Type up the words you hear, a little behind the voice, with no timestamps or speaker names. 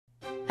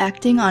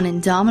Acting on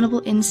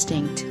indomitable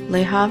instinct,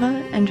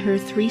 Lehava and her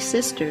 3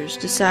 sisters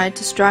decide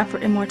to strive for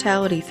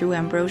immortality through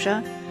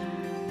ambrosia,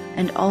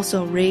 and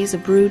also raise a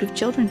brood of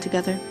children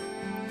together.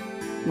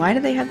 Why do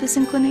they have this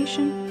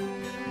inclination?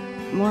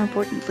 More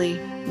importantly,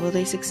 will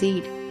they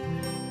succeed?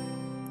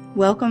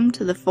 Welcome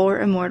to the 4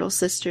 Immortal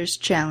Sisters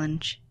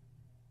Challenge.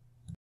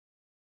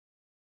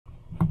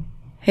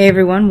 Hey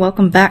everyone,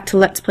 welcome back to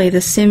Let's Play The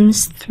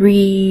Sims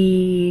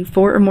 3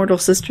 4 Immortal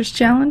Sisters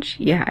Challenge.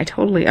 Yeah, I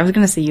was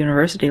gonna say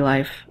University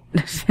Life.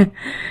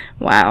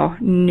 Wow,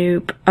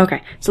 nope.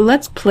 Okay, so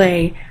let's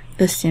play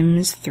The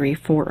Sims 3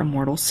 4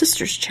 Immortal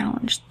Sisters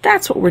Challenge.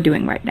 That's what we're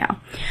doing right now.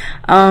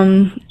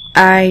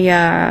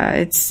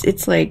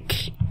 It's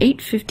like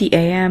 8:50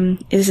 a.m.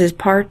 This is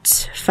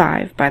part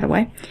 5, by the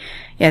way.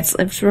 Yeah,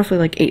 it's roughly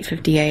like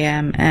 8:50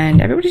 a.m. and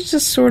everybody's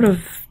just sort of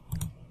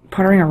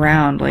puttering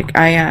around. Like,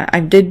 I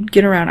did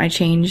get around. I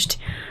changed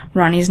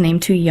Ronnie's name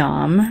to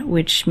Yam,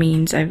 which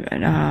means I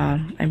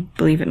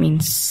believe it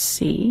means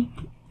sea.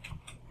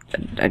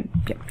 Yeah.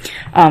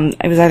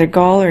 It was either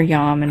Gaul or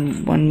Yam,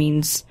 and one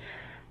means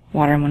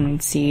water and one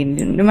means sea.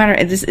 No matter,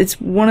 it's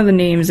one of the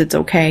names. It's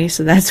okay.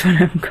 So that's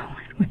what I'm going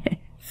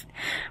with.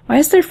 Why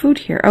is there food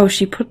here? Oh,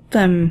 she put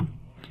them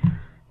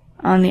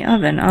on the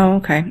oven. Oh,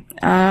 okay.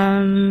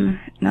 Now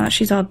that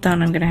she's all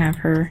done, I'm gonna have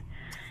her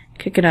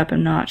kick it up a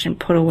notch and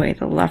put away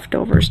the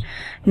leftovers.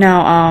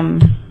 Now,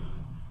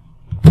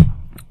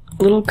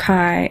 little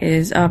Kai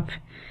is up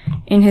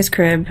in his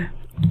crib,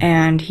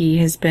 and he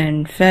has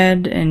been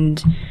fed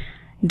and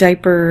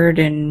diapered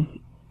and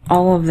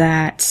all of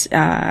that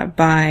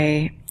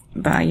by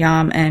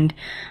Yam, and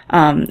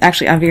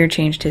actually Avir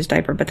changed his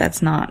diaper, but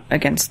that's not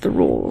against the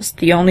rules.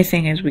 The only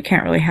thing is we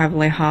can't really have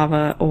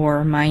Lehava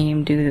or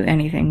Mayim do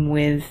anything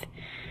with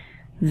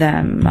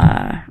them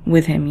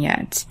with him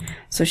yet.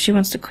 So she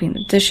wants to clean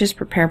the dishes,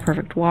 prepare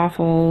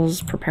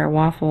waffles.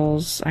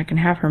 I can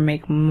have her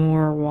make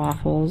more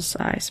waffles,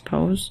 I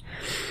suppose.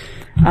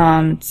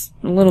 It's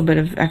a little bit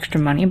of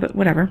extra money, but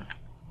whatever.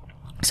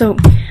 So,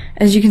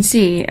 as you can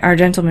see, our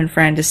gentleman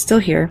friend is still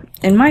here,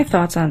 and my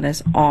thoughts on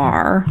this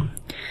are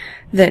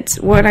that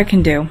what I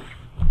can do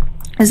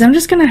is I'm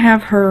just gonna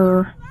have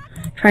her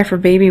try for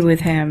baby with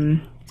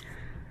him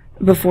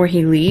before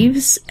he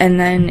leaves, and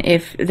then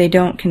if they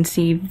don't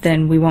conceive,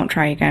 then we won't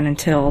try again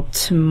until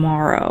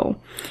tomorrow.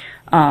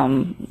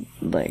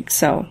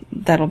 So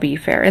that'll be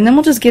fair. And then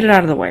we'll just get it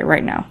out of the way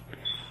right now.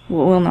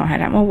 We'll know how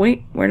to. Oh,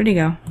 wait, where did he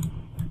go?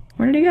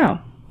 Where did he go?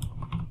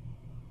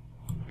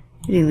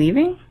 Is he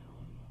leaving?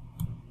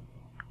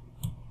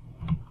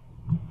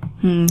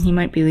 He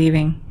might be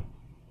leaving.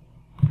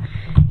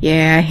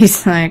 Yeah,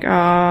 he's like,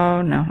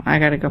 oh, no, I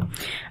gotta go.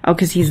 Oh,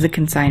 because he's the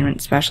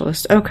consignment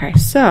specialist. Okay,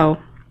 so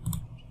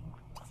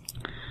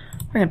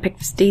we're gonna pick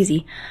this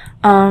daisy.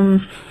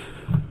 Okay,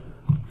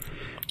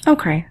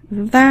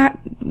 with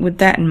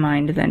that in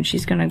mind, then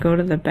she's gonna go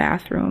to the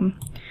bathroom,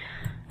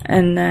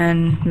 and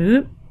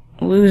then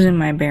losing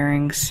my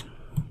bearings.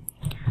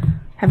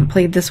 Haven't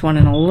played this one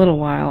in a little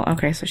while.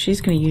 Okay, so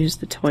she's gonna use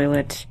the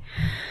toilet,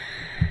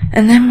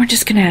 and then we're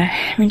just gonna.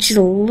 I mean, she's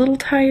a little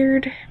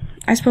tired.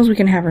 I suppose we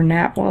can have her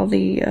nap while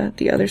the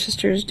other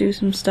sisters do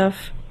some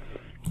stuff.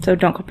 So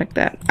don't go pick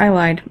that. I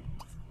lied.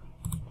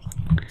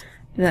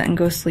 Do that and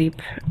go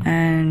sleep,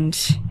 and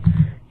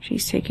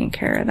she's taking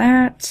care of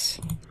that.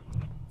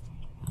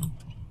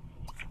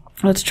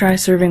 Let's try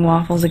serving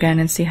waffles again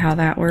and see how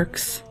that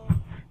works.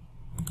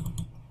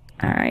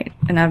 Alright,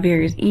 and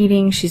Avir is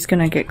eating. She's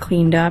gonna get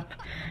cleaned up,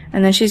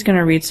 and then she's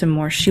gonna read some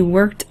more. She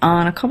worked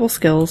on a couple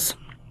skills.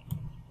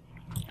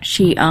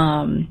 She,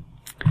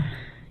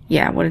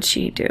 yeah, what did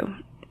she do?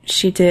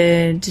 She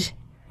did,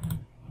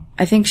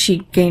 I think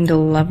she gained a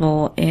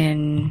level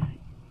in,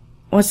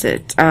 what's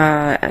it,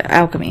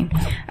 alchemy.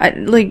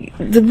 Like,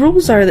 the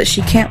rules are that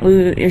she can't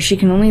lose, or she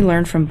can only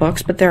learn from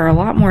books, but there are a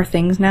lot more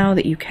things now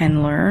that you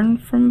can learn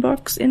from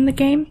books in the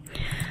game.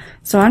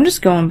 So I'm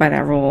just going by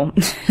that rule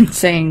and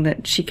saying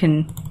that she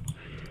can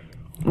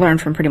learn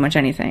from pretty much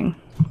anything.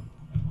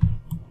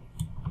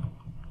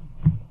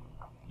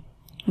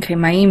 Okay,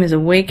 Mayim is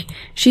awake.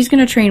 She's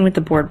gonna train with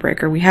the board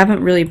breaker. We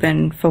haven't really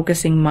been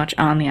focusing much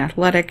on the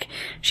athletic.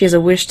 She has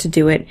a wish to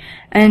do it,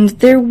 and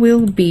there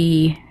will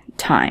be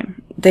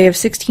time. They have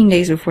 16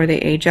 days before they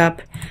age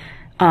up.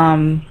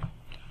 And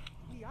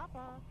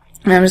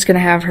I'm just gonna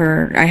have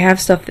her. I have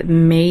stuff that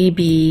may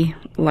be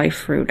life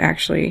fruit,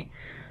 actually.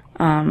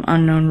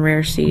 Unknown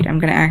rare seed. I'm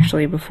gonna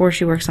actually, before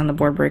she works on the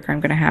board breaker, I'm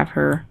gonna have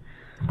her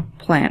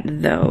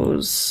plant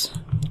those.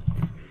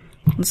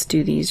 Let's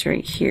do these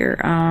right here.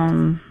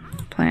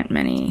 Plant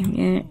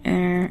many,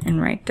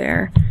 and right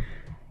there.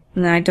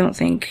 And then I don't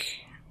think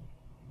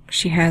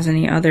she has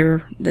any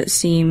other that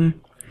seem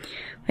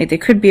like they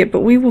could be it, but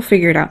we will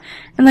figure it out.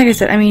 And like I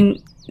said, I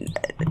mean,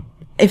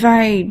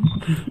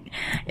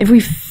 if we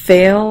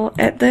fail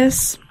at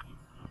this,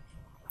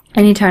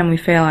 anytime we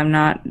fail, I'm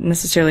not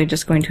necessarily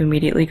just going to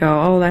immediately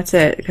go, oh, that's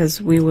it,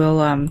 because we will,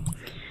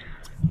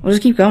 we'll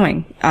just keep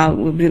going.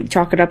 We'll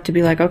chalk it up to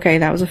be like, okay,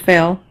 that was a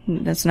fail,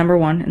 that's number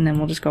 1, and then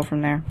we'll just go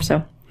from there.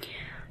 So,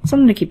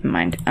 something to keep in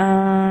mind.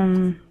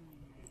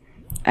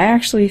 I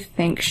actually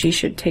think she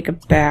should take a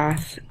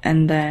bath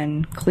and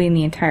then clean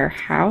the entire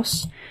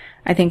house.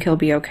 I think he'll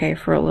be okay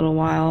for a little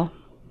while.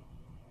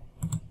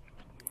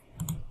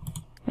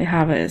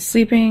 Lehava is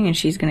sleeping, and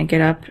she's going to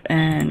get up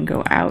and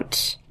go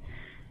out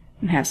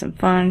and have some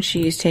fun.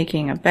 She's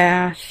taking a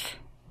bath.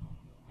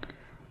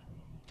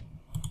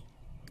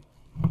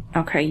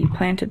 Okay, you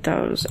planted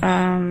those.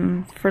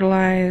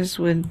 Fertilize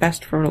with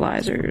best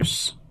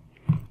fertilizers.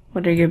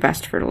 What are your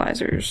best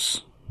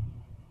fertilizers?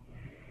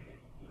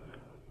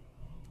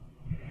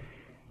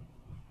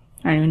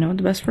 I don't even know what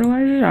the best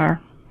fertilizers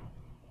are.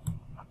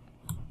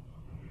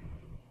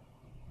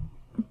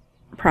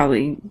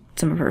 Probably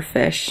some of her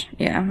fish.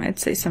 Yeah, I'd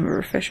say some of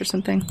her fish or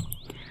something.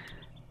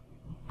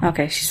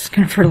 Okay, she's just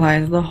gonna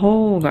fertilize the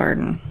whole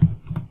garden.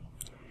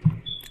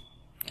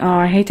 Oh,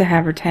 I hate to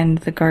have her tend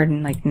the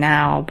garden like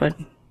now, but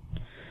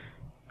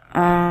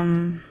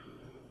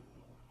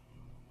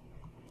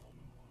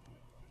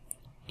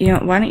you know,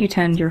 why don't you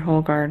tend your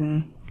whole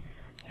garden?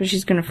 So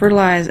she's gonna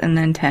fertilize and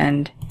then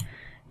tend,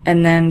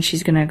 and then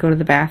she's gonna go to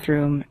the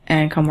bathroom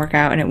and come work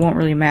out, and it won't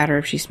really matter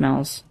if she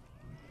smells.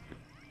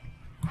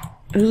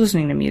 Who's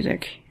listening to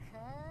music?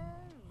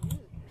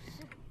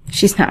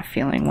 She's not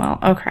feeling well.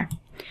 Okay.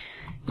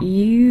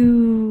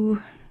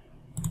 You...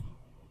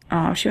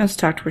 Oh, she wants to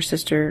talk to her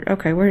sister.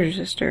 Okay, where's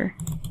your sister?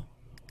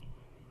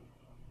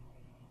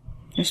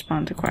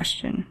 Respond to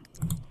question.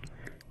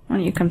 Why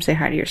don't you come say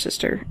hi to your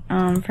sister?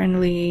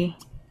 Friendly...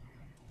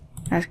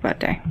 Ask about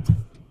day.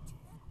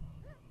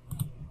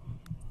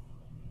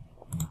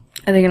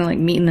 Are they gonna, like,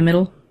 meet in the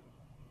middle?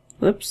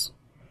 Whoops.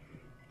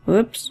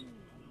 Whoops.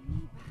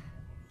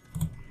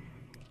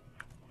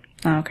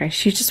 Okay,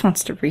 she just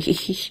wants to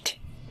read.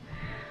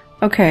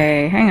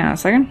 Okay, hang on a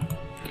second.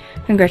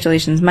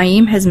 Congratulations,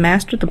 Maim has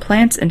mastered the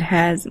plants and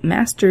has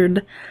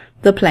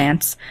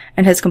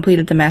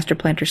completed the Master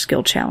Planter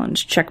Skill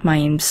Challenge. Check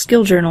Maim's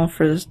skill journal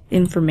for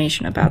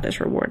information about this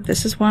reward.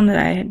 This is one that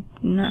I am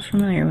not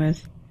familiar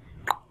with.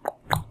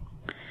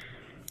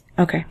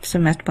 Okay, so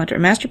Master Planter. A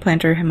Master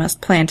Planter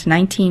must plant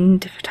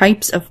 19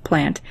 types of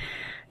plant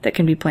that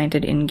can be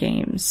planted in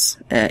games.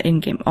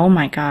 In-game. Oh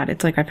my god,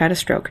 it's like I've had a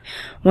stroke.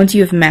 Once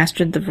you have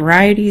mastered the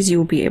varieties, you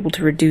will be able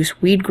to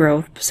reduce weed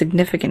growth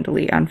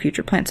significantly on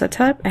future plants.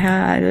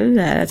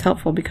 That's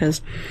helpful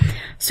because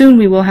soon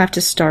we will have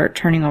to start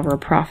turning over a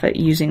profit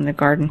using the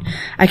garden.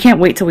 I can't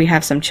wait till we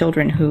have some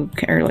children who,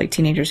 or like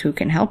teenagers who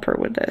can help her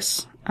with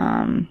this.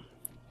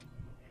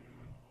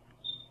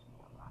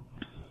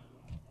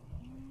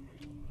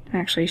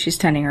 Actually, she's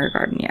tending her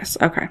garden, yes.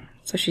 Okay,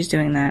 so she's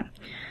doing that.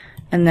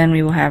 And then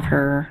we will have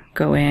her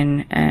go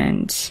in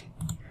and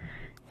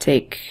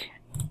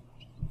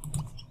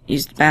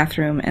use the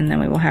bathroom, and then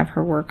we will have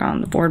her work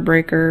on the board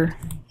breaker.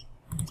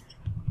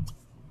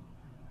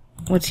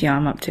 What's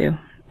Yam up to?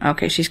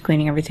 Okay, she's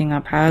cleaning everything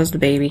up. How's the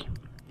baby?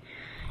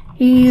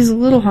 He's a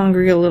little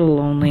hungry, a little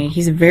lonely.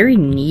 He's a very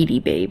needy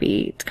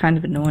baby. It's kind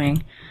of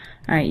annoying.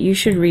 Alright, you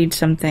should read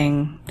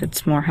something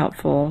that's more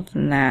helpful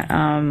than that.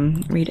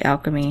 Read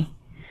alchemy.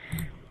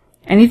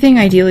 Anything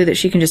ideally that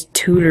she can just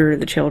tutor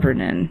the children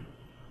in.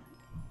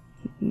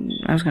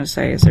 I was going to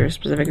say, is there a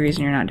specific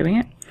reason you're not doing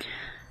it?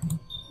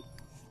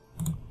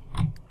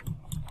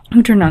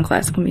 Who turned on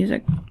classical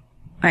music?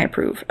 I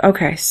approve.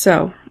 Okay,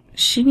 so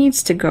she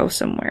needs to go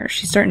somewhere.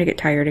 She's starting to get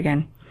tired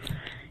again.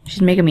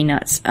 She's making me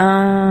nuts.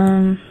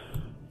 I'm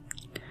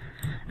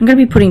going to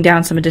be putting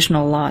down some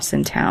additional lots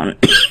in town.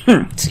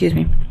 Excuse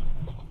me.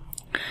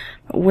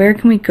 Where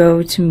can we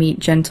go to meet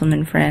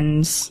gentlemen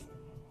friends?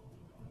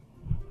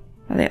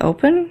 Are they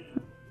open?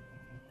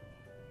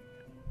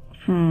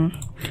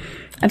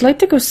 I'd like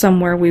to go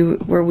somewhere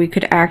where we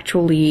could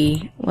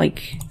actually,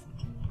 like,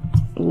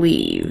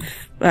 leave.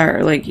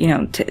 Or, like, you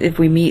know, if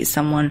we meet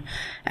someone,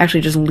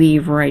 actually just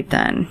leave right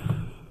then.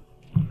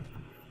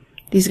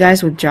 These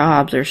guys with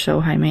jobs are so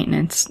high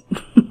maintenance.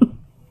 We're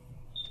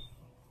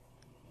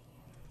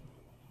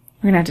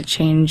gonna have to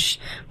change.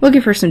 We'll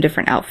give her some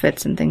different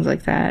outfits and things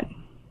like that.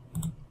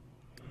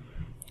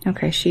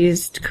 Okay,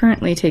 she's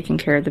currently taking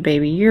care of the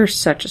baby. You're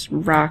such a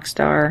rock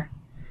star.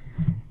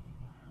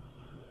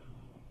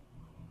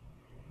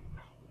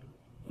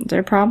 Is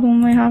there a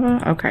problem,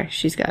 Lehava? Okay,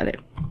 she's got it.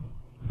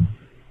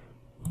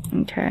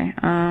 Okay,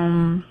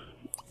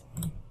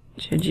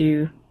 should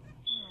you...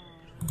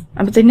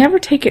 but they never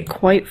take it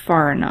quite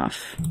far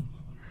enough.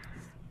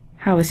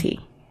 How is he?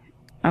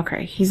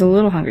 Okay, he's a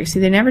little hungry. See,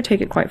 they never take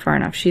it quite far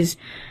enough. She's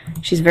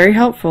very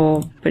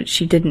helpful, but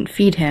she didn't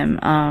feed him.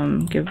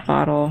 Give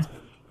bottle.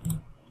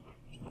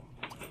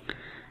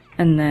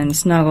 And then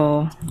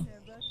snuggle.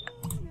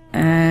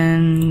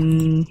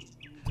 And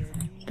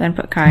then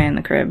put Kai in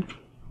the crib.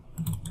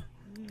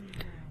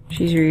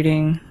 She's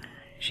reading.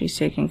 She's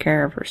taking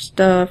care of her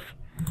stuff.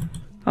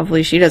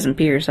 Hopefully she doesn't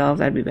pee herself.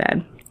 That'd be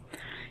bad.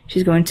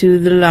 She's going to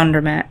the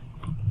laundromat.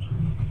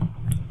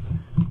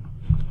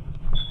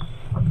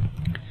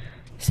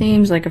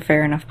 Seems like a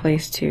fair enough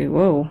place to...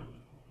 Whoa.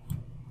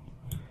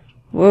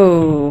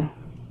 Whoa.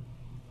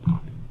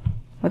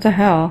 What the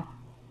hell?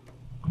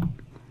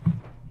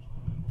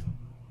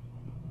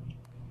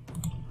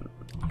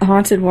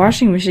 Haunted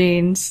washing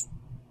machines.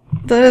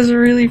 That is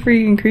really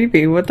freaking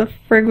creepy. What the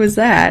frig was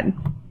that?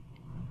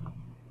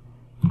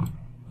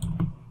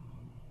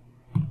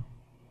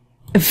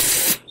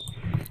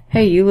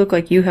 Hey, you look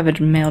like you have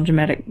a male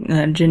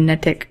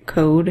genetic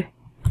code.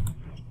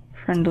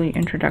 Friendly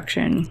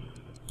introduction.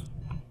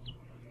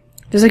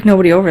 There's like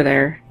nobody over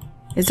there.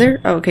 Is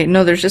there? Oh, okay,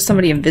 no, there's just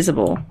somebody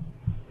invisible.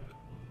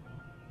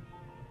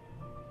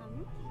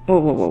 Whoa,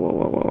 whoa, whoa, whoa,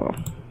 whoa, whoa, whoa.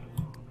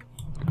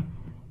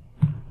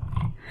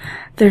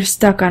 They're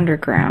stuck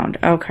underground.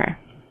 Okay.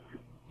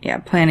 Yeah,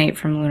 Plan 8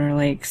 from Lunar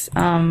Lakes.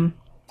 And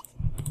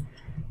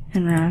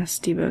Ross,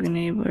 debug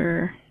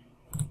enabler.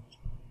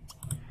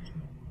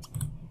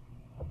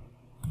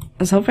 I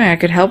was hoping I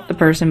could help the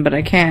person, but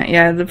I can't.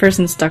 Yeah, the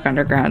person's stuck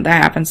underground.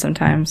 That happens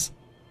sometimes.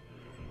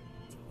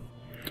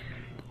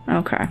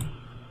 Okay.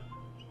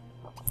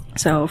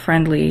 So,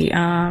 friendly,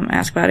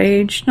 ask about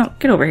age. No,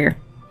 get over here.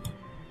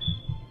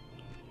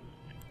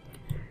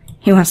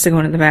 He wants to go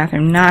into the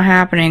bathroom. Not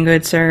happening,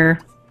 good sir.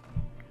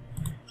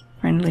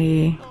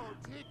 Friendly.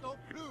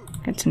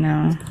 Get to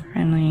know.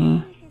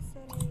 Friendly.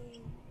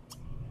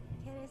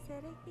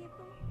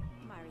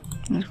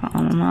 Let's call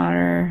alma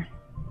mater.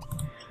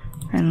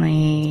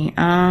 Friendly.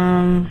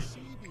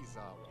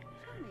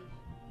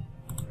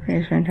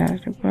 Pretty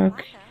fantastic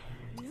book.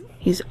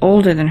 He's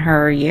older than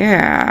her,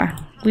 yeah.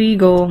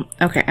 Legal.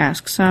 Okay,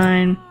 ask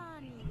sign.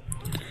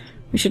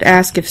 We should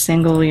ask if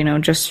single, you know,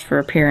 just for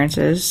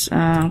appearances.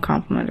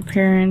 Compliment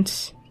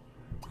appearance.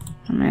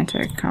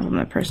 Romantic.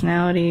 Compliment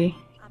personality.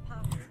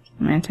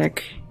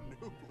 Romantic.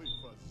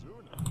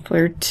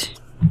 Flirt.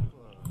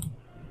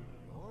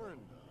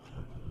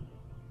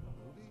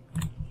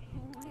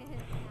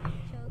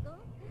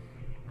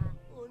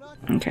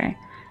 Okay.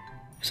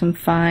 Some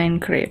fine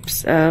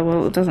crepes.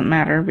 Well, it doesn't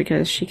matter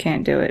because she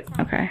can't do it.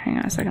 Okay, hang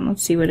on a second.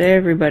 Let's see what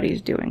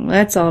everybody's doing.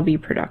 Let's all be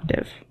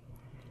productive.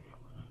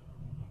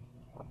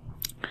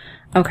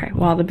 Okay,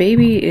 while the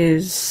baby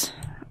is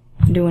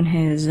doing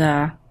his,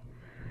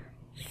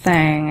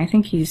 thing, I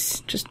think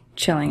he's just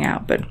chilling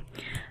out, but...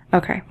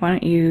 Okay, why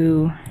don't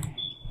you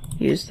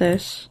use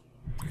this?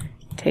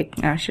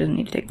 No, she doesn't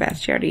need to take a bath.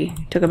 She already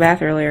took a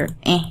bath earlier.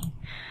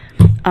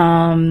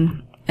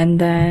 And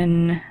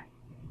then...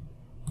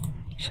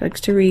 She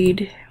likes to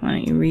read. Why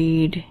don't you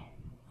read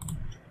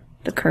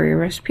the curry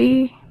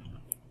recipe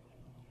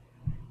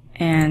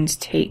and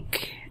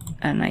take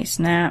a nice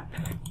nap.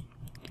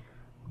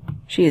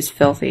 She is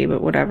filthy,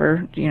 but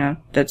whatever. You know,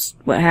 that's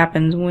what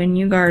happens when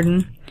you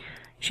garden.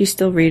 She's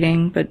still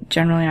reading, but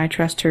generally I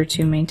trust her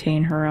to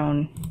maintain her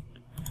own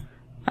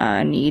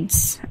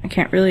needs. I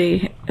can't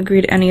really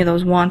agree to any of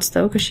those wants,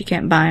 though, because she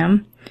can't buy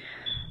them.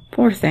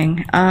 Poor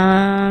thing.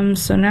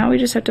 So now we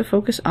just have to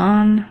focus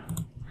on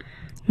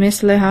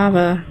Miss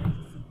Lehava.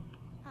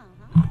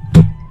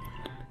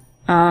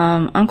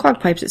 Unclog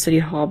pipes at City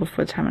Hall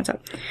before the time is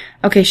up.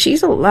 Okay,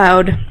 she's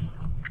allowed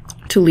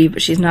to leave,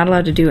 but she's not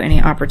allowed to do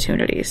any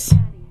opportunities.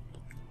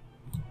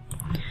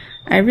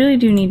 I really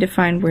do need to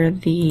find where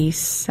the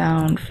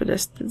sound for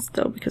this is,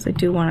 though, because I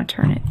do want to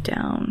turn it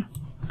down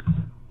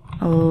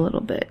a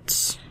little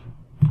bit.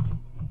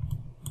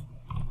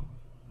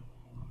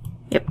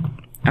 Yep.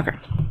 Okay.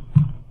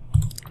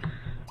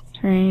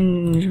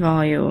 Change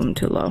volume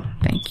to low.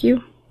 Thank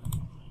you.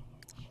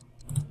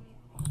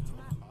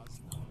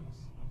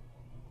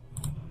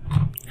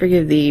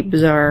 Forgive the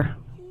bizarre.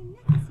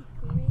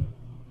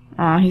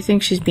 Aw, he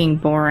thinks she's being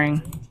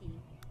boring.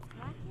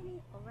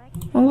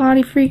 Well,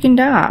 lottie freaking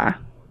da.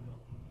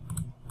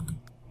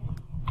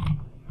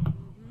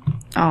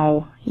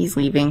 Oh, he's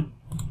leaving.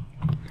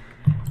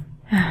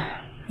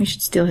 We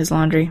should steal his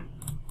laundry.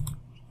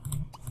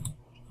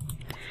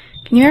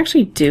 Can you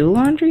actually do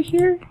laundry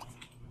here?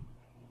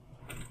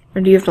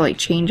 Or do you have to, like,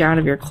 change out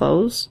of your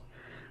clothes?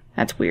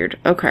 That's weird.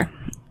 Okay.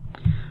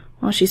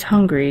 Well, she's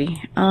hungry.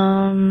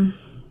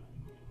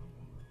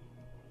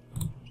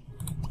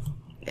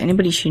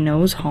 Anybody she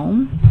knows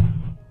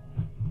home?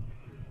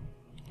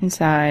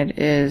 Inside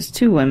is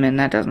 2 women.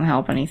 That doesn't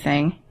help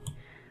anything.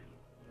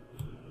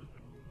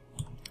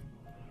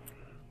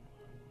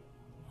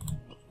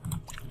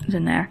 The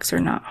Knacks are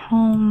not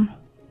home.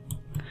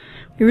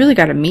 We really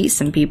gotta meet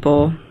some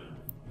people.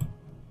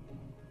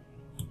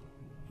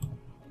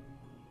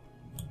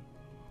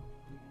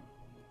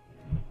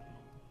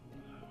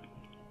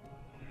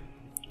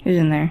 Who's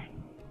in there?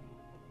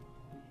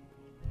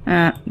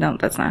 No,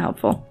 that's not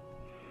helpful.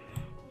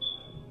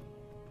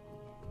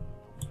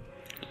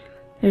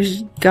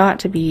 There's got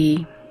to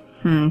be...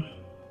 Let's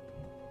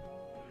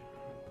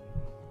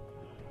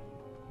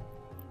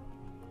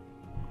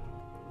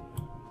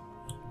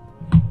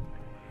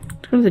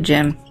go to the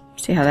gym.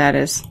 See how that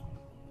is.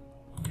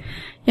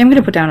 Yeah, I'm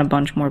gonna put down a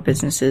bunch more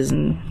businesses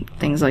and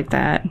things like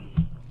that.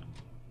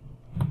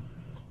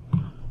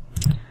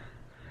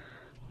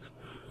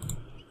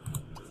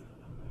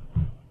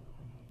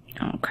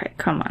 Okay,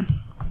 come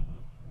on.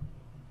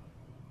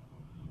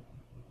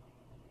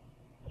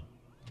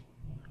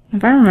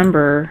 If I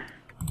remember...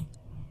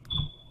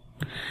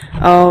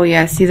 Oh,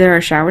 yeah, see, there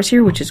are showers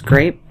here, which is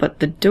great, but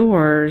the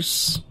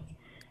doors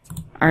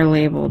are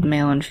labeled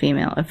male and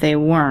female. If they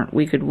weren't,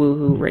 we could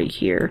woohoo right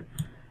here.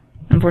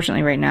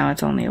 Unfortunately, right now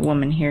it's only a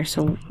woman here,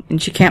 so,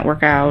 and she can't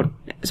work out,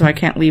 so I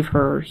can't leave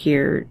her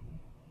here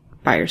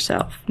by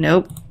herself.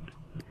 Nope.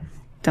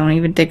 Don't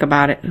even think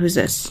about it. Who's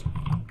this?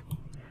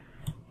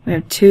 We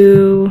have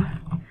two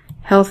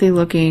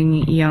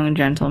healthy-looking young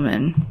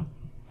gentlemen.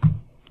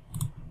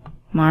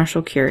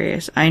 Marshall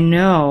Curious. I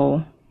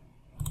know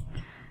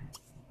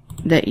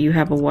that you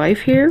have a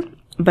wife here,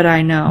 but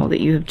I know that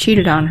you have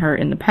cheated on her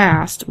in the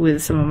past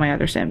with some of my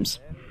other Sims.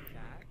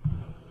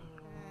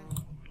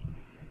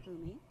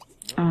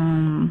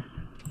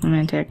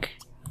 Romantic.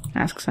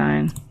 Ask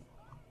sign.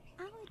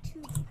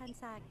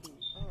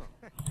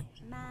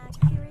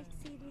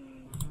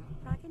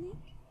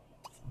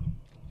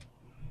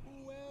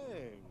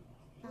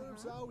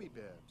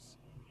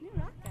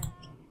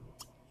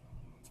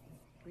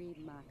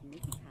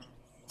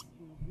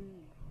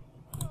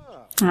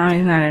 Oh,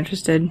 he's not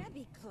interested.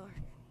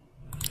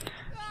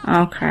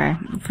 Okay.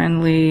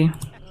 Friendly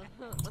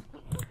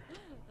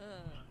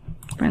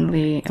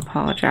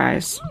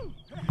apologize.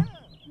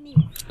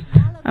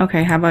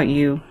 Okay, how about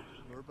you?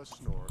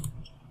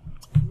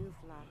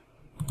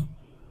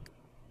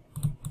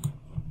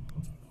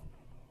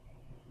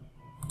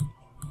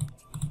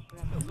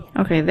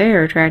 Okay,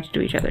 they're attracted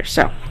to each other.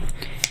 So,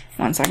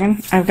 one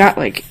second. I've got,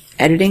 like,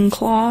 editing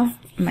claw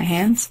in my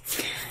hands.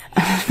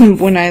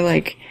 When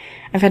I've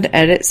had to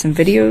edit some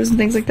videos and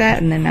things like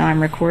that, and then now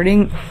I'm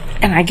recording,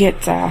 and I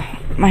get,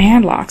 my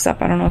hand locks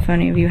up. I don't know if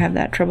any of you have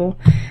that trouble.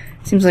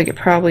 Seems like it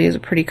probably is a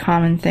pretty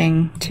common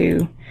thing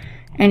to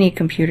any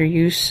computer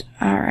use.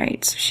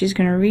 Alright, so she's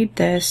gonna read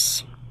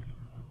this.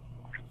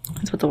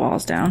 Let's put the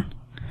walls down.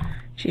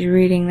 She's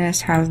reading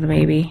this. How's the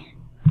baby?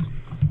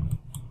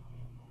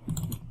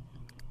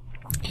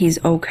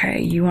 He's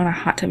okay. You want a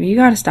hot tub. You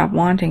gotta stop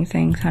wanting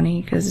things,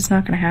 honey, because it's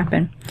not gonna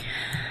happen.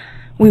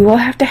 We will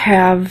have to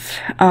have,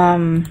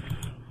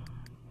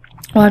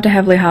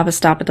 Lehava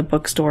stop at the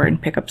bookstore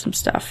and pick up some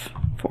stuff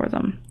for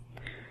them.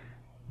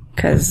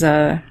 Because,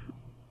 yeah,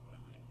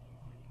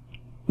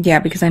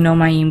 because I know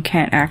Mayim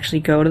can't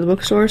actually go to the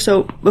bookstore,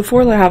 so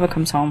before Lehava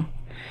comes home,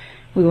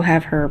 we will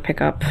have her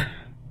pick up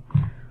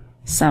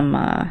some,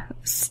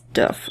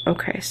 stuff.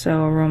 Okay,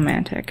 so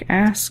romantic.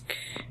 Ask.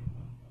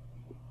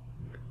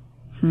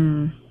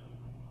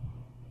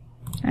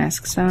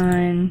 Ask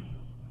sign.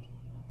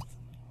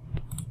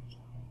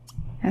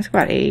 Ask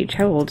about age.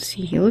 How old is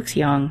he? He looks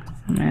young.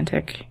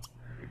 Romantic.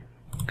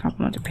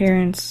 Compliment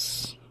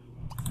appearance.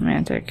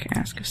 Romantic.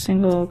 Ask if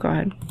single. Go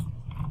ahead.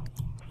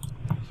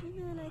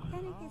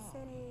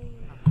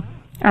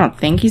 I don't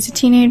think he's a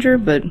teenager,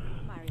 but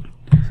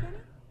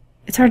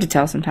it's hard to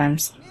tell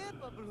sometimes.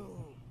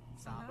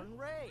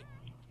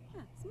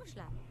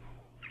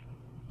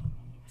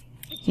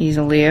 He's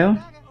a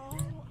Leo.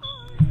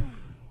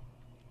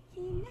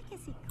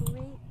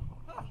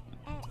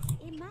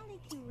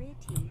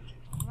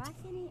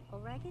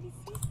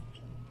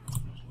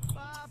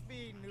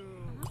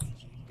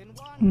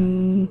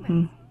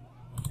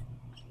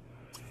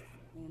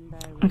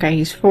 Okay,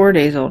 he's 4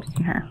 days older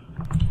than her.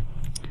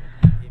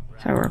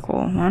 So we're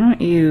cool. Why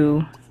don't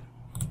you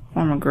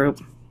form a group?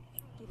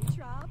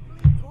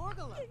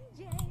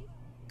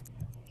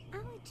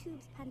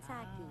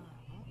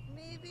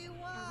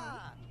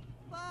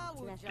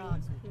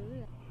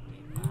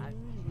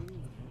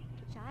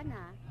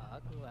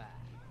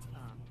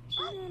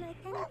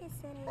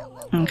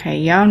 Okay,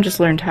 Yam just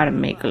learned how to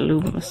make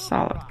aloo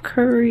masala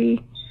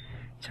curry.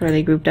 So are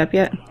they grouped up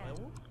yet?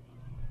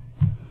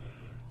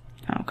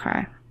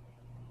 Okay.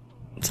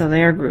 So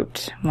they are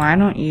grouped. Why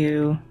don't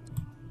you...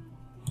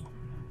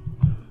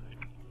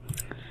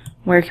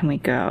 Where can we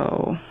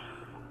go?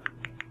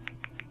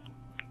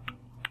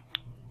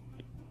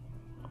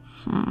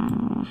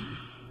 Want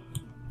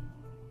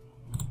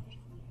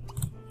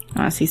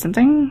to see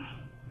something?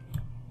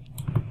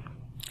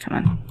 Come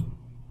on.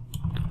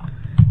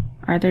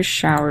 Are there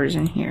showers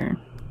in here?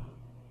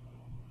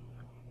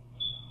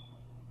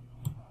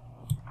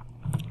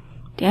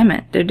 Damn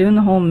it, they're doing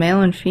the whole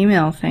male and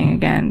female thing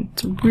again.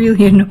 It's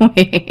really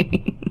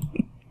annoying.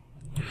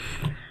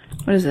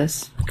 What is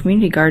this?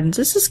 Community gardens.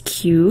 This is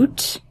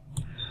cute.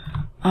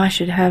 Oh, I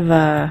should have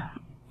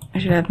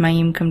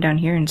Mayim come down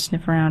here and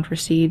sniff around for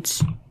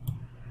seeds.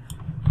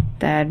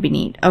 That'd be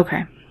neat.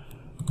 Okay.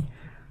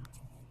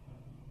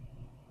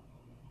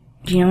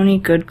 Do you know any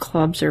good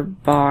clubs or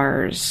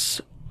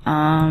bars?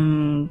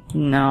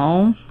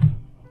 No.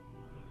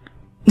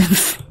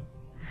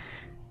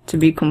 To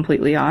be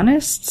completely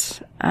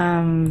honest.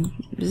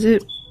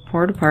 Visit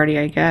Porta Party,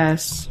 I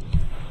guess.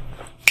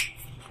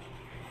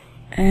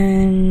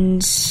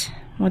 And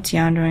what's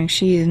Yan doing?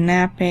 She is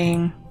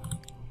napping.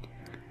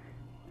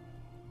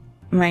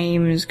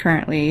 Mayim is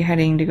currently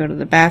heading to go to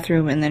the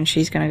bathroom, and then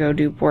she's gonna go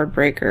do board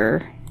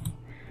breaker.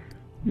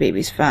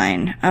 Baby's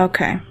fine.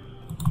 Okay.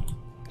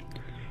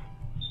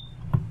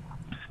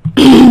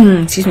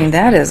 Excuse me,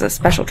 that is a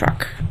special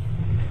truck.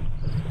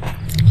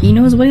 He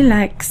knows what he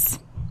likes.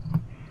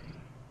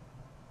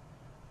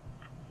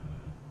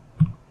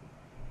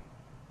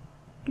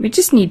 We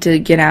just need to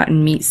get out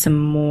and meet some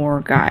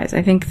more guys.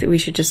 I think that we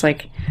should just,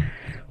 like,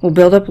 we'll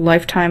build up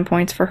lifetime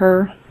points for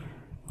her.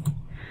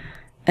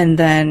 And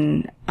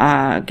then,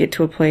 get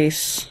to a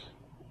place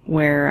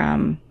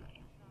where,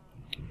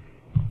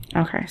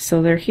 okay,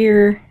 so they're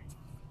here.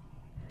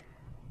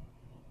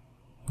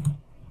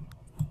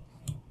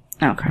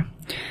 Okay.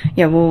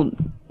 Yeah, we'll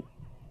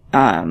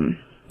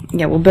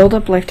build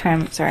up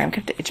lifetime, sorry, I'm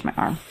going to itch my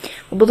arm.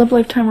 We'll build up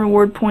lifetime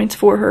reward points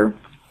for her.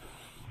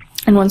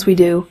 And once we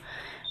do,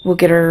 we'll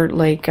get her,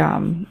 like,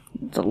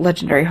 the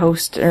legendary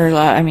host, or,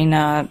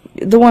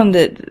 the one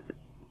that,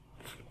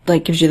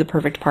 like, gives you the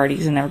perfect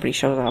parties and everybody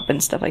shows up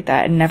and stuff like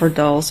that, and never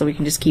dull, so we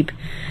can just keep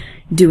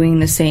doing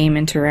the same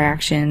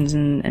interactions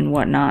and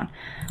whatnot.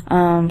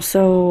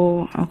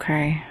 So,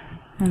 okay.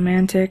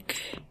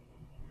 Romantic,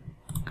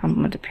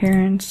 compliment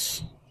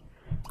appearance,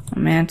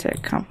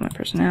 romantic, compliment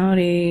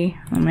personality,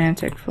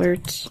 romantic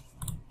flirts,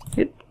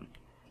 yep.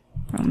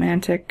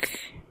 Romantic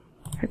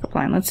pickup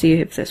line. Let's see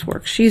if this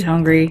works. She's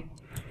hungry.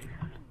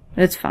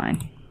 It's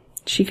fine.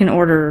 She can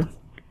order,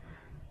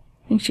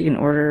 I think she can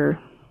order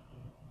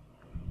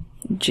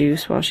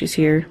juice while she's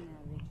here.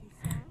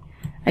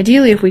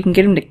 Ideally, if we can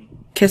get him to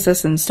kiss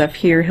us and stuff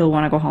here, he'll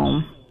want to go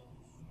home.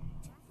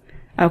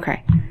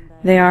 Okay.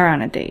 They are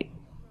on a date.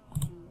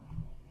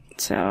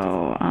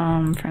 So,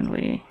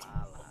 friendly.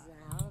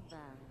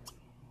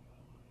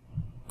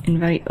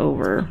 Invite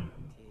over.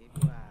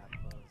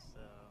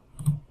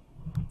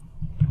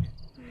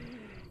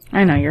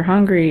 I know, you're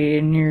hungry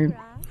and you're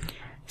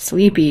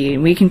sleepy,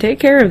 and we can take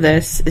care of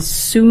this as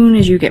soon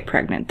as you get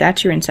pregnant.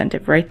 That's your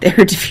incentive right there.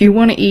 If you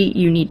want to eat,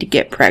 you need to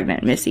get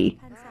pregnant, Missy.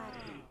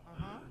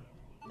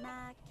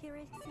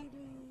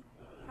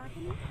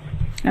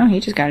 Oh, he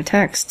just got a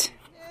text.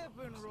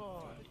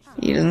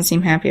 He doesn't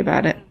seem happy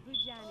about it.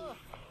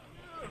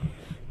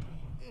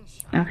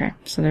 Okay,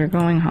 so they're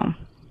going home.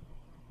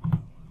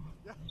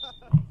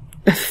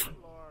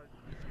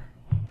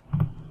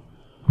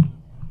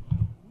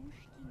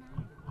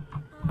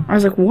 I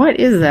was like, what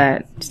is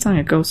that? He's telling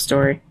a ghost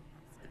story.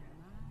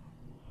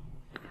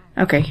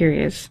 Okay, here he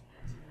is.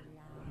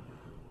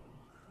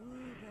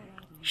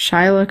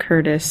 Shyla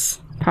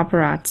Curtis,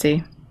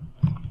 paparazzi.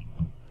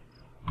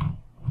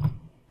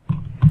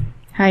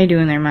 How you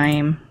doing there,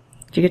 Mayim?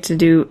 Did you get to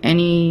do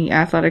any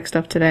athletic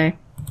stuff today?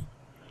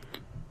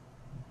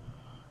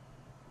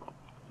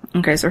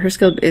 Okay, so her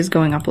skill is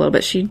going up a little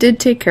bit. She did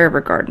take care of her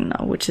garden,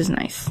 though, which is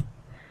nice.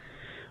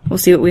 We'll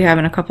see what we have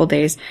in a couple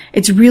days.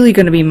 It's really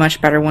going to be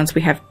much better once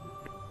we have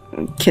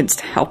kids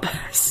to help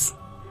us.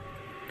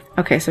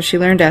 Okay, so she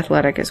learned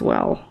athletic as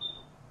well.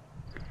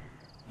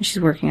 She's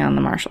working on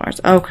the martial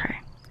arts. Okay.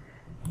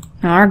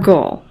 Now our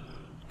goal,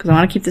 because I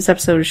want to keep this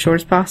episode as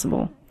short as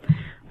possible,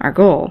 our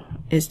goal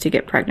is to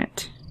get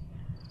pregnant.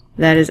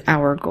 That is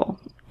our goal.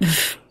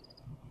 So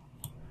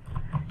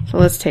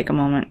let's take a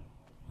moment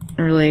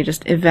and really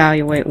just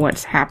evaluate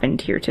what's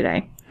happened here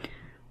today.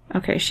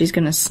 Okay, she's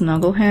going to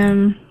snuggle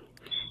him.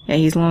 Yeah,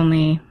 he's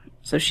lonely,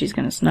 so she's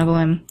going to snuggle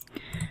him.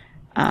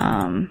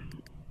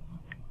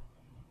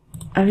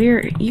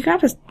 Avir, you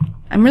gotta...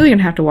 I'm really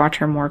gonna have to watch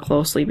her more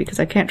closely because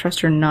I can't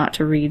trust her not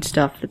to read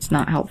stuff that's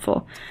not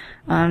helpful.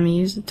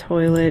 Use the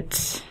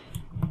toilet.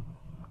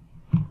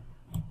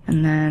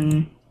 And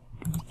then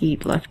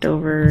eat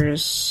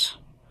leftovers.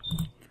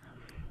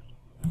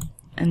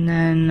 And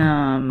then,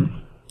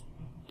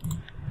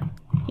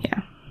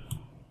 yeah.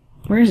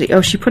 Where is he?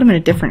 Oh, she put him in a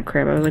different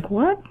crib. I was like,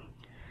 what?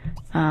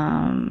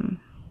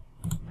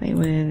 Play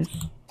with...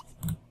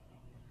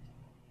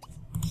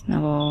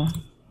 Snuggle.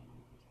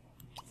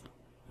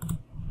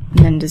 And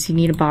then does he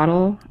need a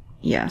bottle?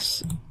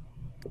 Yes.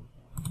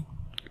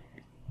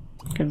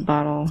 Get a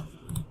bottle.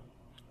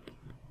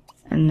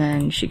 And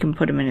then she can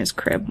put him in his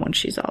crib once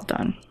she's all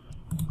done.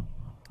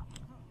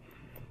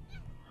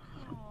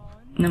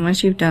 And then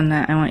once you've done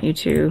that, I want you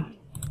to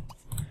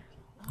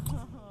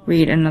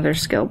read another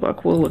skill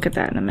book. We'll look at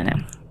that in a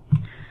minute.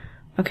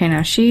 Okay,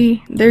 now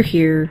they're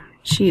here.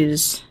 She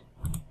is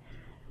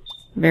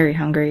very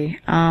hungry.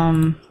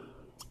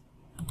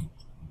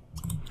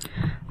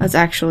 Let's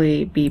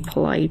actually be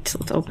polite.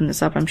 Let's open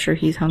this up. I'm sure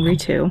he's hungry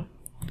too.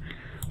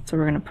 So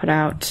we're going to put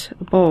out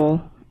a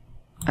bowl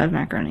of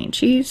macaroni and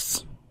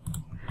cheese.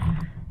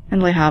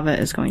 And Lehava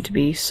is going to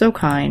be so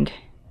kind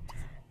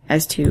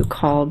as to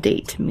call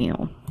date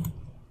meal.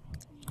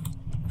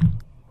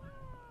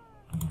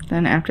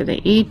 Then after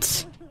they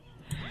eat,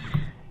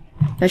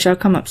 they shall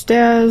come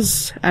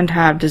upstairs and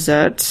have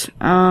dessert.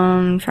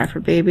 Try for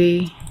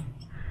baby.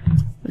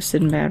 With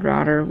Sinbad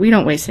Rotter. We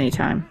don't waste any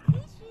time.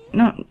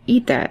 No,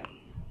 eat that.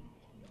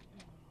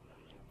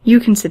 You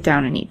can sit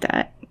down and eat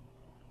that.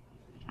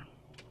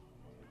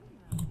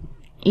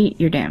 Eat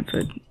your damn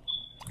food.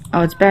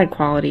 Oh, it's bad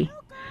quality.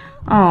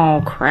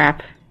 Oh,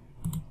 crap.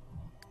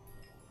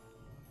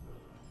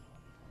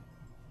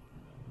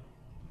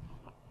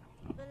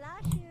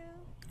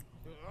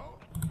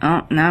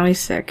 Oh, now he's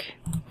sick.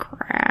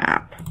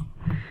 Crap.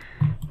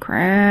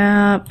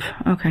 Crap.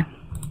 Okay.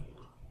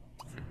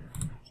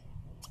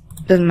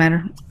 Doesn't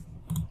matter.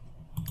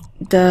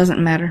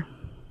 Doesn't matter.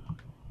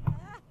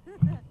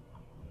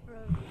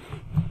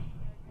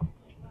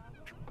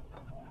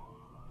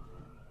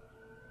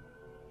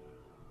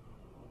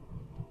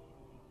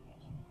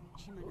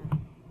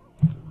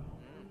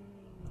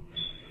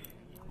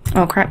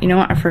 Oh crap, you know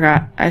what? I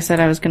forgot. I said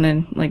I was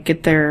gonna, like, do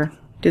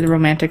the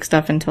romantic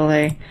stuff until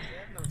they...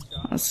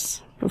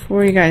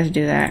 Before you guys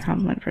do that,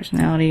 compliment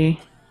personality.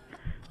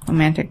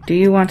 Romantic. Do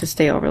you want to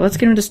stay over? Let's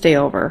get him to stay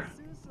over.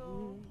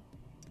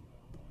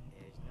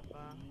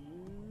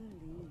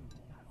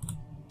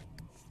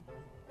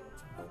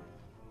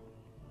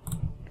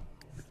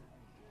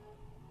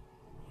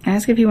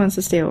 Ask if he wants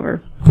to stay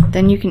over.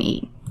 Then you can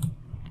eat.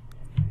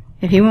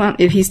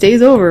 If he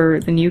stays over,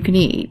 then you can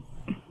eat.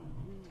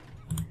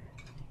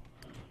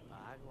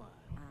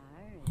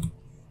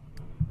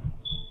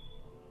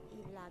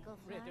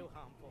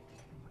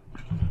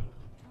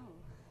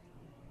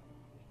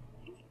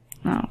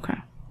 Oh, okay.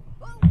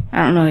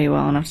 I don't know you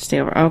well enough to stay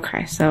over.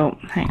 Okay, so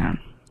hang on.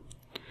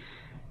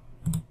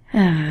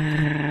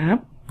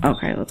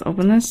 Okay, let's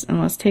open this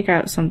and let's take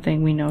out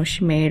something we know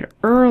she made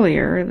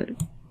earlier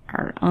that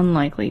are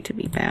unlikely to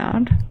be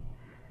bad.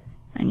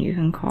 And you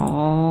can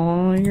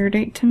call your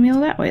date to meal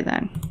that way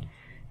then.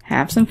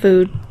 Have some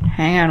food,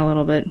 hang out a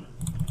little bit.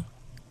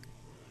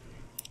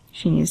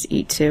 She needs to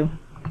eat too.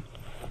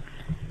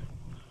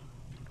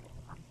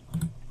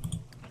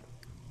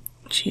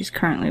 She's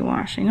currently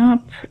washing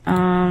up.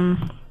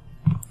 I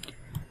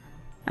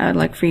would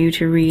like for you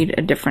to read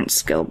a different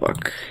skill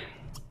book.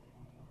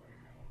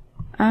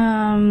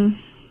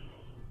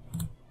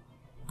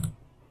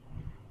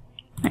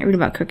 Might read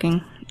about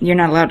cooking. You're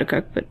not allowed to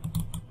cook, but...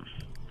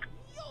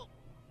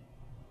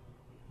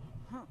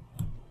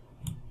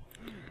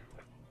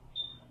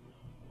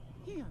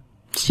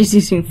 She's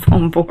using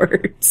foam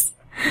boards.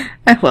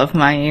 I love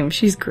my aim.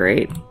 She's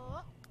great.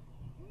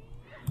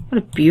 What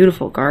a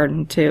beautiful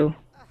garden, too.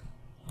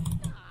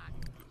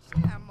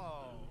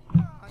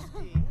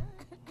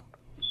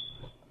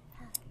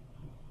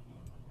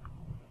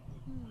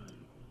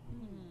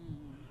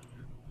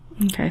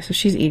 Okay, so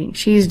she's eating.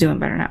 She's doing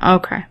better now.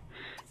 Okay.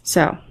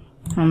 So,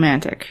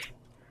 romantic.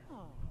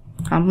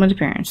 Compliment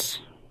appearance.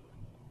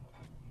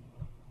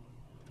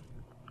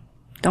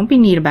 Don't be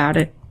neat about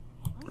it.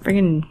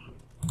 Friggin'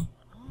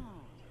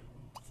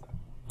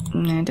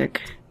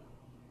 romantic.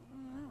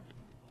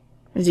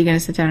 Is he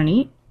gonna sit down and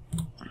eat?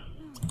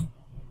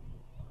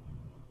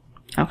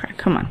 Okay,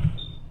 come on.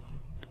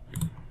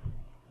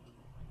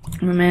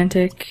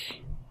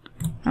 Romantic.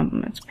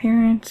 Compliment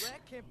appearance.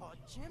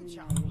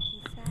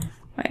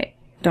 Wait,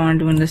 don't want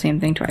to do the same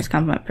thing twice.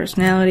 Compliment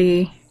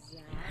personality.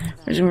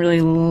 We're just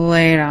really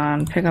lay it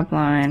on. Pickup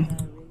line.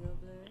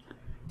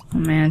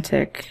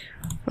 Romantic.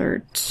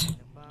 Flirt.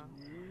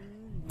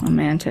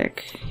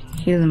 Romantic.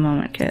 Heat of the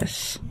moment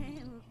kiss.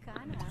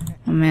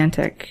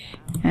 Romantic.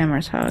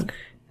 Amorous hug.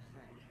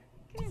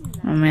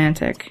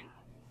 Romantic.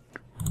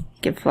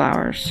 Give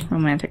flowers.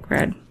 Romantic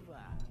red.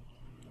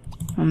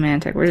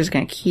 Romantic. We're just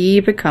gonna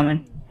keep it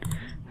coming.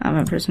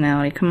 Compliment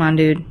personality. Come on,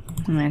 dude.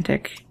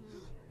 Romantic.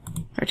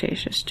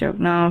 Flirtatious. Joke.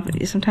 No,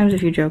 sometimes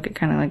if you joke, it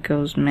kind of like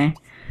goes meh.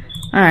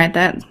 Alright,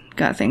 that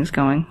got things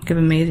going. Give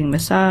amazing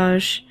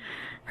massage.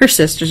 Her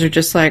sisters are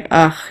just like,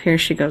 ugh, here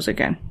she goes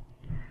again.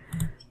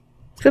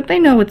 Except they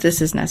know what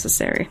this is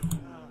necessary.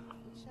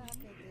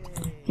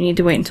 You need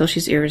to wait until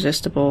she's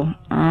irresistible.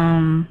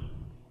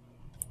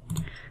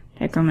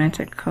 Take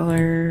romantic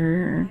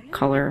color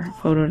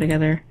photo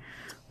together.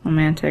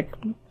 Romantic.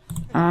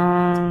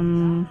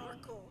 Try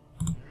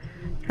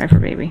for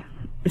baby.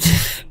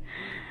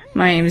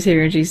 My aim is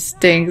here and she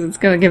stinks. It's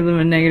gonna give them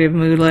a negative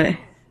moodlet.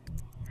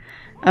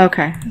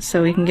 Okay,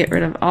 so we can get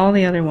rid of all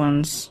the other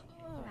ones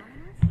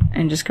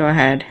and just go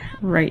ahead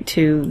right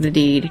to the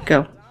deed.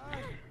 Go.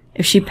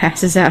 If she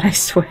passes out, I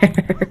swear.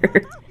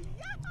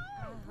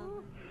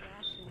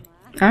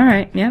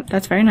 Alright, yep,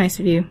 that's very nice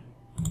of you.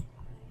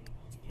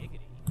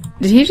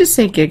 Did he just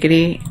say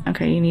giggity?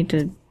 Okay, you need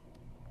to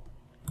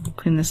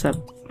clean this up.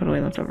 Put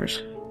away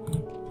leftovers.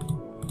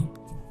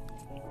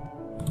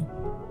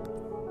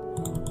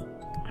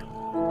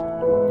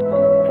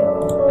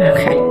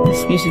 Okay,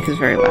 this music is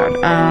very loud.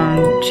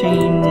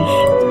 Change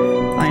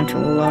volume to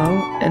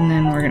low, and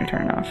then we're gonna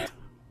turn it off.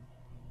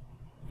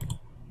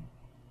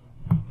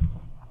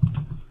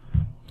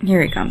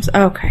 Here he comes.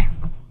 Okay.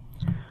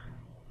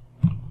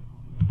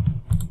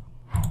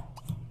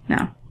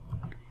 Now,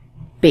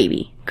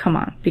 baby, come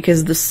on.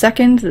 Because the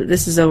second that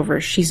this is over,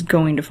 she's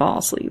going to fall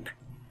asleep.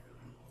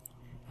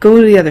 Go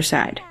to the other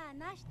side.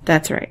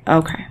 That's right.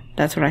 Okay.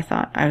 That's what I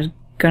thought. I was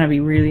gonna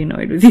be really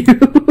annoyed with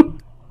you.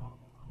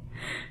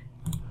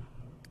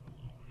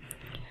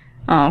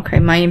 Oh, okay.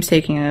 Mayim's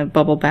taking a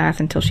bubble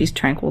bath until she's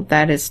tranquil.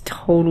 That is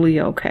totally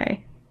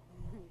okay.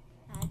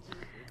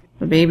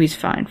 The baby's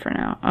fine for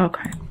now.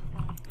 Okay.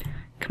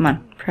 Come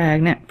on.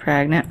 Pregnant,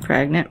 pregnant,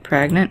 pregnant,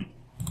 pregnant.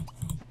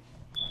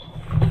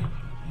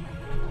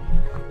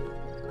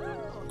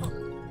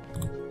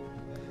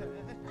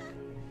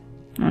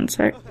 One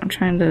sec. I'm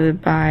trying to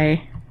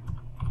buy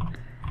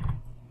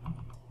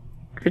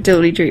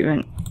fertility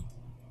treatment.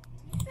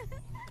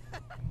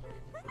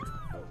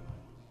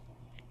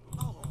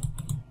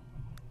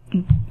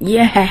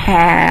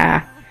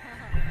 Yeah!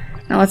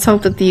 Now let's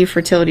hope that the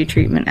fertility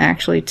treatment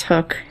actually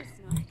took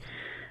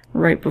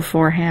right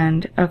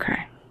beforehand.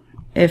 Okay.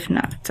 If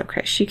not, it's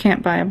okay. She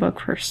can't buy a book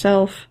for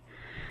herself.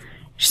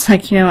 She's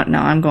like, you know what? No,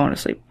 I'm going to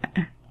sleep.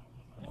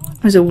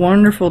 It was a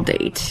wonderful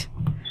date.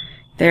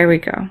 There we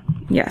go.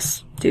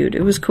 Yes, dude,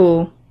 it was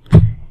cool.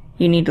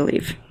 You need to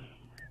leave.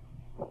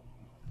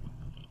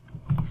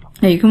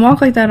 Now, you can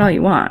walk like that all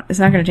you want. It's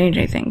not going to change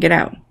anything. Get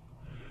out.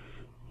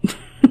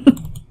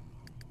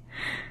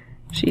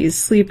 She's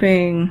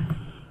sleeping.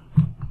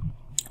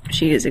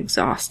 She is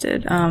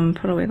exhausted.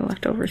 Put away the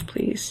leftovers,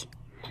 please.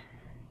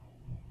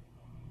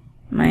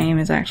 My aim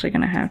is actually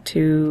going to have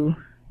to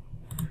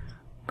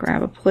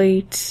grab a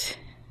plate.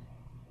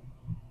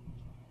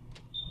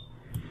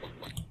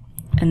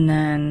 And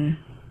then...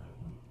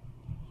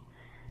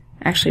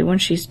 Actually, when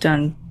she's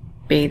done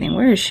bathing,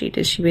 where is she?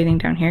 Is she bathing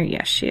down here?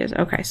 Yes, she is.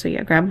 Okay, so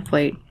yeah, grab a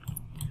plate.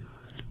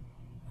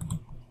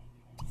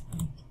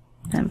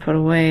 And put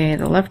away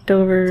the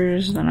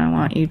leftovers. Then I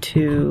want you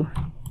to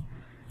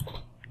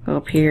go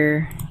up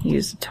here,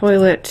 use the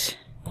toilet,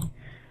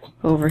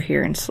 go over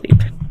here and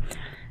sleep.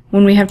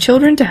 When we have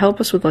children to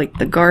help us with like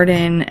the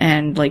garden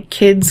and like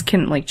kids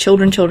can, like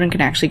children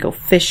can actually go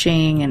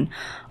fishing and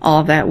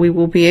all of that, we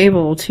will be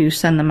able to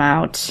send them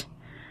out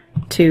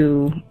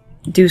to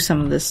do some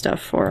of this stuff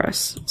for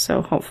us.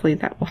 So hopefully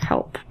that will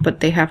help.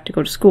 But they have to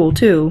go to school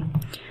too.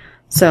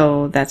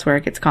 So that's where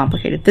it gets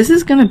complicated. This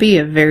is going to be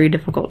a very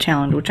difficult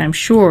challenge, which I'm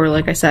sure,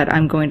 like I said,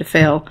 I'm going to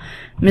fail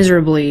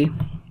miserably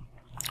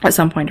at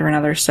some point or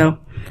another. So,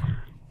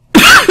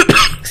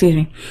 excuse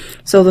me.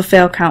 So the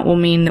fail count will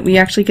mean that we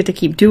actually get to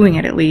keep doing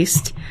it at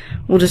least.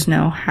 We'll just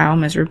know how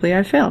miserably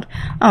I failed.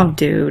 Oh,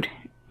 dude.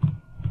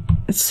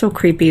 It's so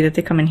creepy that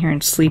they come in here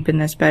and sleep in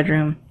this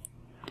bedroom.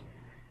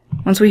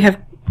 Once we have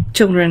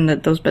children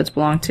that those beds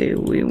belong to,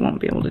 we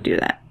won't be able to do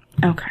that.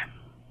 Okay.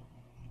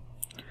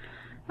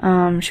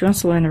 She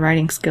wants to learn the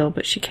writing skill,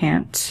 but she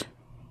can't.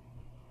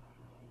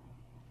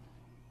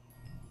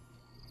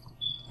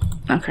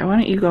 Okay, why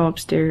don't you go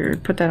upstairs,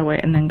 put that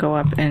away, and then go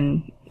up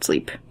and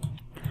sleep.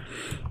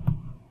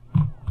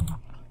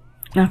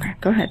 Okay,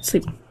 go ahead,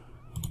 sleep.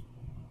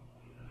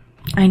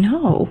 I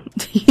know.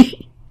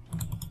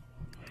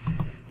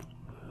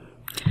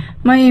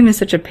 My aim is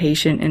such a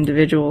patient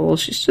individual.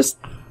 She's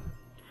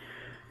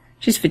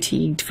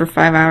fatigued for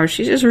 5 hours.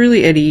 She's just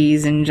really at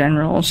ease in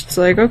general. She's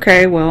like,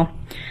 okay, well,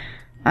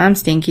 I'm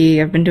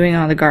stinky. I've been doing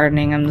all the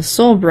gardening. I'm the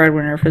sole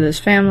breadwinner for this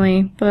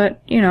family,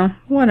 but, you know,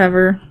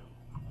 whatever.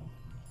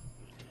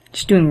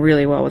 She's doing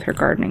really well with her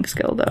gardening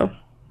skill, though.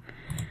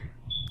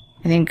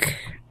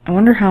 I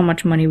wonder how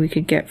much money we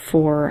could get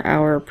for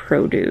our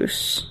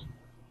produce.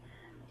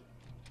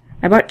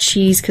 I bought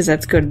cheese because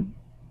that's good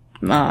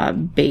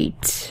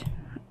bait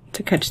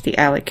to catch the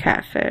alley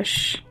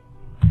catfish.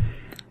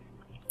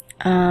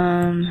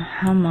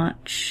 How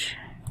much?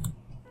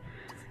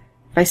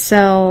 If I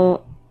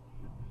sell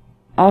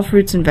all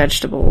fruits and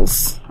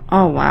vegetables.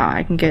 Oh wow,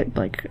 I can get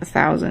like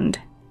 1,000.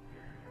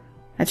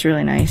 That's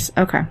really nice.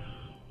 Okay.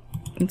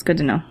 It's good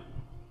to know.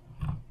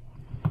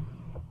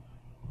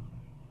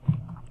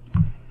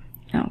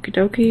 Okie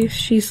dokie.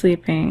 She's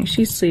sleeping.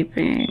 She's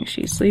sleeping.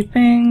 She's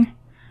sleeping.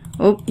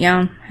 Oh,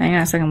 yeah. Hang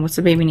on a second. What's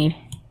the baby need?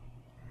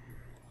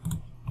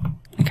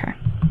 Okay.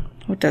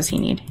 What does he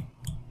need?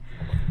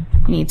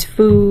 He needs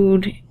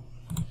food.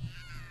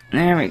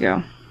 There we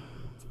go.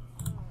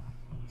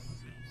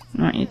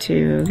 I want you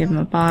to give him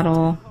a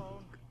bottle.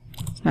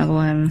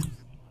 Snuggle him.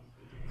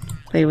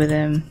 Play with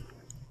him.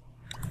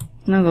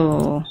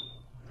 Snuggle.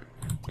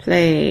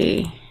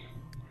 Play.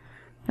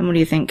 Then what do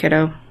you think,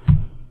 kiddo?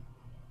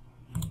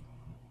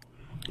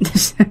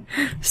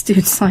 This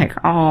dude's like,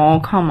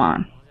 oh, come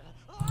on.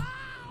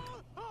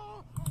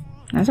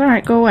 That's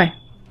alright, go away.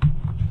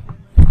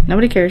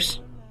 Nobody cares.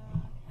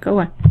 Go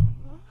away.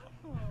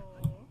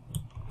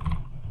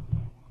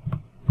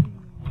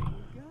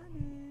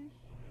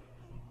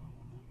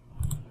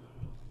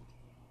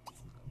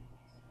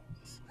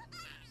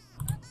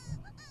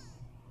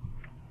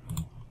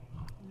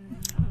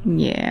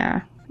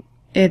 Yeah.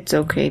 It's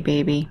okay,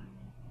 baby.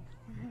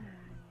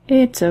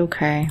 It's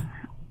okay.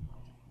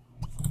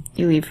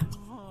 You leave.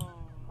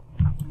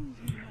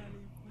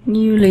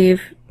 You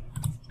leave.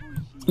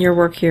 Your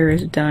work here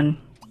is done.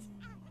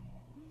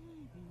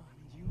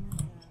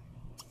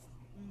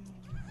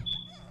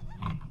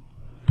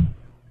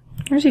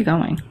 Where's he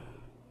going?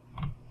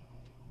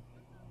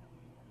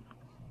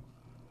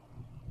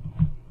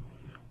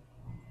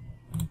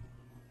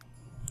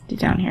 Is he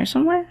down here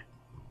somewhere?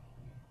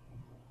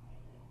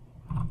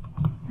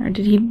 Or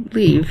did he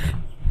leave?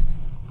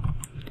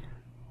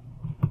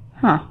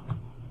 Huh.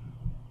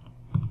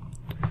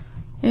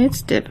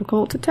 It's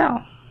difficult to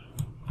tell.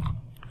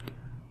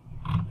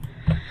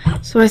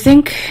 So I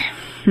think,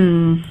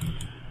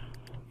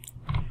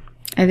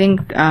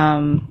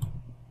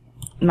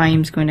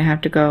 Mayim's going to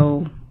have to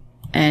go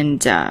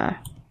and,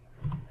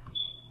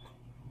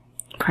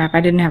 crap, I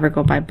didn't have her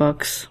go buy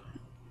books.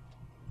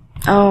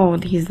 Oh,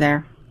 he's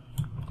there.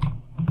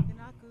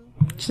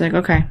 She's like,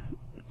 okay,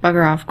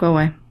 bugger off, go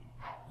away.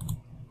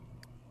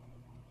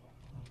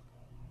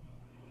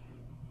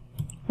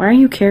 Why are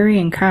you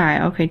carrying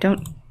Kai? Okay,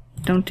 don't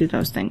do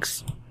those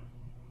things.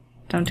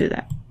 Don't do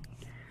that.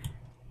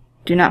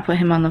 Do not put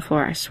him on the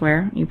floor, I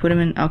swear. You put him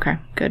in... Okay,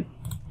 good.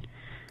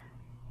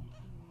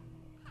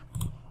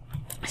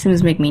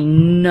 Sims make me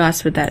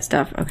nuts with that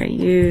stuff. Okay,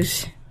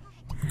 use...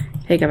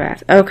 Take a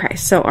bath. Okay,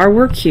 so our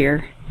work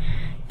here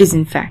is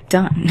in fact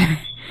done.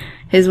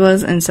 His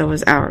was, and so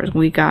was ours.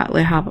 We got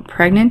Lehava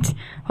pregnant.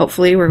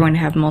 Hopefully we're going to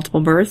have multiple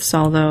births,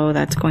 although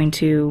that's going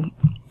to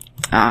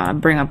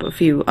bring up a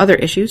few other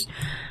issues.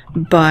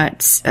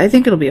 But I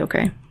think it'll be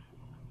okay.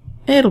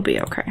 It'll be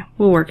okay.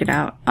 We'll work it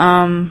out.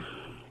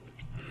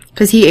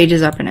 Because he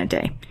ages up in a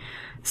day.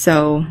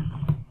 So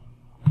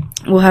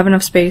we'll have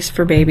enough space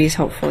for babies,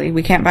 hopefully.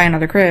 We can't buy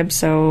another crib,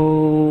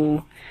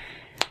 so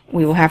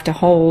we will have to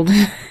hold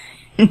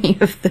any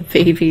of the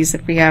babies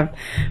if we have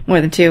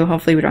more than 2.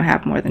 Hopefully we don't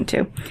have more than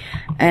 2.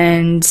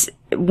 And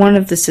one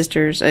of the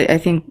sisters, I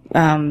think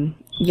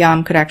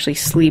Yam could actually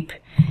sleep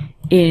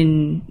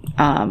in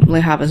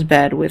Lehava's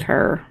bed with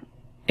her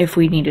if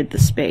we needed the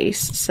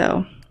space.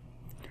 So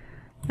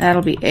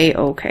that'll be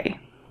a-okay.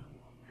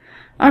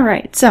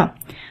 Alright, so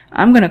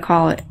I'm going to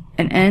call it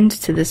an end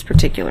to this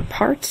particular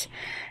part.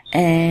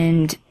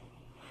 And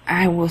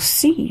I will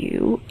see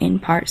you in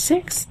part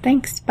 6.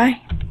 Thanks.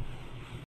 Bye.